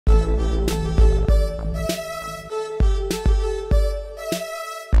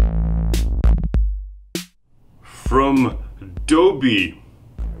From Dobe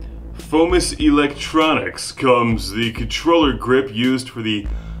Fomus Electronics comes the controller grip used for the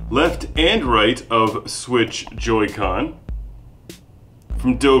left and right of Switch Joycon.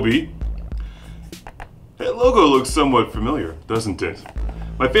 From Dobe. That logo looks somewhat familiar, doesn't it?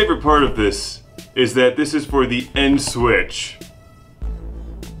 My favorite part of this is that this is for the N Switch.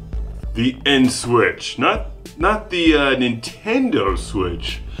 The N Switch, not the Nintendo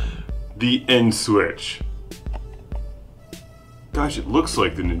Switch. The N Switch. Gosh, it looks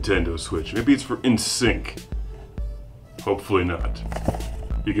like the Nintendo Switch. Maybe it's for NSYNC. Hopefully not.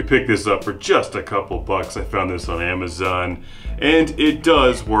 You can pick this up for just a couple bucks. I found this on Amazon, and it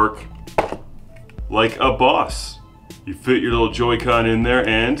does work like a boss. You fit your little Joy-Con in there,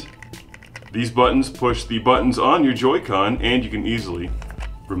 and these buttons push the buttons on your Joy-Con, and you can easily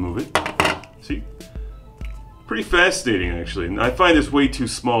remove it. See? Pretty fascinating, actually. And I find this way too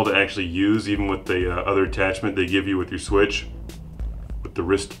small to actually use, even with the other attachment they give you with your Switch. With the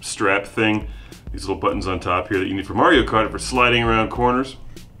wrist strap thing. These little buttons on top here that you need for Mario Kart for sliding around corners.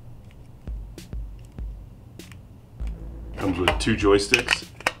 Comes with 2 joysticks.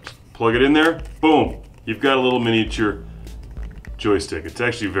 Just plug it in there, boom! You've got a little miniature joystick. It's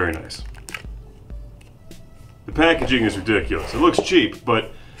actually very nice. The packaging is ridiculous. It looks cheap,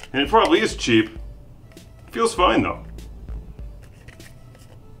 and it probably is cheap. It feels fine though.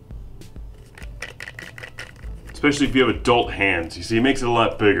 Especially if you have adult hands. You see, it makes it a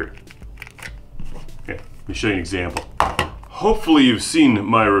lot bigger. Okay, let me show you an example. Hopefully you've seen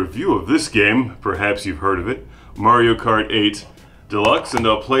my review of this game. Perhaps you've heard of it. Mario Kart 8 Deluxe, and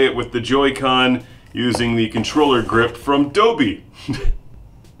I'll play it with the Joy-Con using the controller grip from Dobe.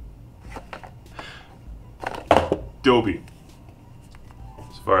 Dobe.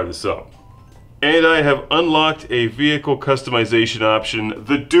 Let's fire this up. And I have unlocked a vehicle customization option,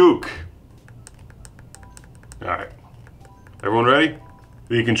 the Duke. Alright. Everyone ready?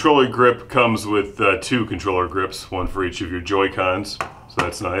 The controller grip comes with 2 controller grips, one for each of your Joy-Cons, so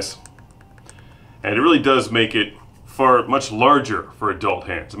that's nice. And it really does make it much larger for adult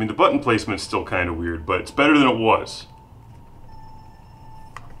hands. I mean, the button placement's still kind of weird, but it's better than it was.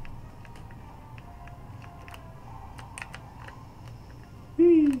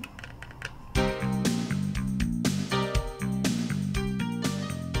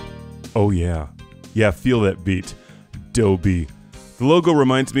 Oh yeah. Yeah, feel that beat. Dobe. The logo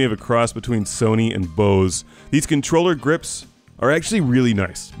reminds me of a cross between Sony and Bose. These controller grips are actually really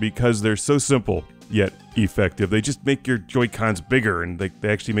nice because they're so simple yet effective. They just make your Joy-Cons bigger, and they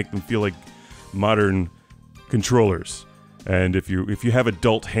actually make them feel like modern controllers. And if you have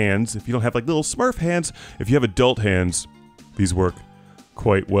adult hands, if you don't have like little Smurf hands, if you have adult hands, these work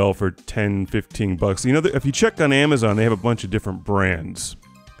quite well for 10, 15 bucks. You know, if you check on Amazon, they have a bunch of different brands.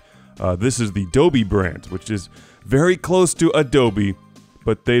 This is the Dobe brand, which is very close to Adobe,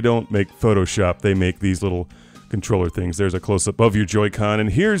 but they don't make Photoshop. They make these little controller things. There's a close-up of your Joy-Con,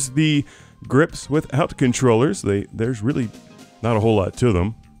 and here's the grips without controllers. There's really not a whole lot to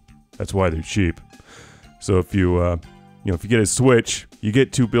them. That's why they're cheap. So if you if you get a Switch, you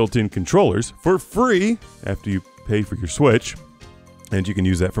get 2 built-in controllers for free after you pay for your Switch, and you can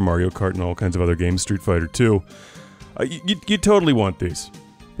use that for Mario Kart and all kinds of other games, Street Fighter 2. You totally want these.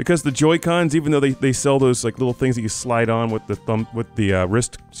 Because the Joy-Cons, even though they sell those like little things that you slide on with the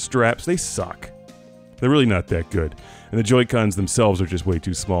wrist straps, they suck. They're really not that good. And the Joy-Cons themselves are just way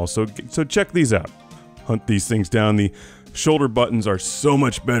too small. So check these out. Hunt these things down. The shoulder buttons are so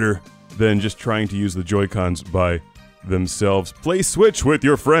much better than just trying to use the Joy-Cons by themselves. Play Switch with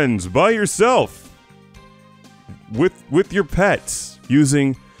your friends, by yourself, with your pets,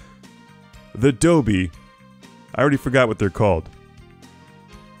 using the Dobe. I already forgot what they're called.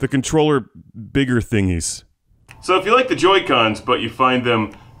 The controller bigger thingies. So if you like the Joy-Cons, but you find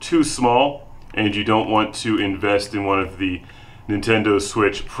them too small, and you don't want to invest in one of the Nintendo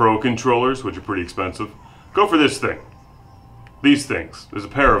Switch Pro controllers, which are pretty expensive, go for this thing. These things. There's a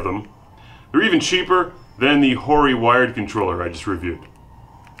pair of them. They're even cheaper than the Hori wired controller I just reviewed.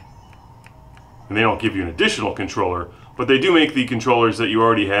 And they don't give you an additional controller, but they do make the controllers that you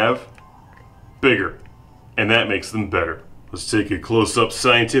already have bigger, and that makes them better. Let's take a close-up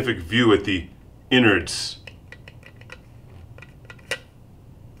scientific view at the innards.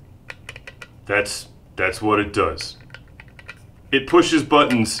 That's what it does. It pushes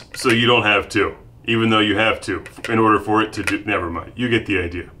buttons so you don't have to, even though you have to, in order for it to do... Never mind, you get the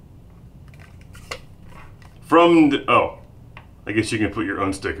idea. Oh, I guess you can put your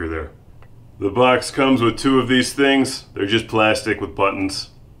own sticker there. The box comes with 2 of these things. They're just plastic with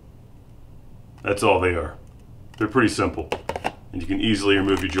buttons. That's all they are. They're pretty simple. And you can easily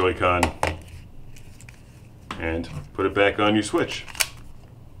remove your Joy-Con and put it back on your Switch.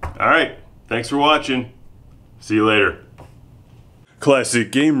 Alright, thanks for watching. See you later.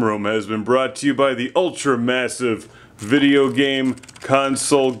 Classic Game Room has been brought to you by the ultra-massive Video Game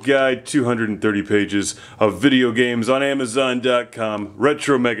Console Guide, 230 pages of video games on Amazon.com,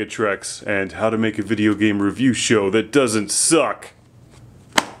 Retro Megatrex, and how to make a video game review show that doesn't suck.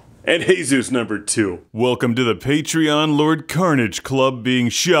 And Jesus number 2. Welcome to the Patreon Lord Carnage Club being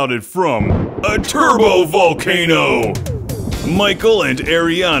shouted from a turbo volcano! Michael and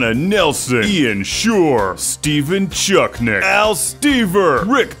Ariana Nelson, Ian Shore, Steven Chucknick, Al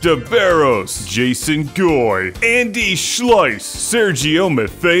Stever, Rick DeBarros, Jason Goy, Andy Schleiss, Sergio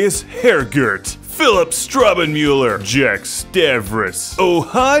Matthias Hergert, Philip Strabenmuller, Jack Stavris,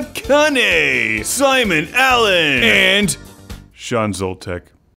 Ohad Kane, Simon Allen, and Sean Zoltek.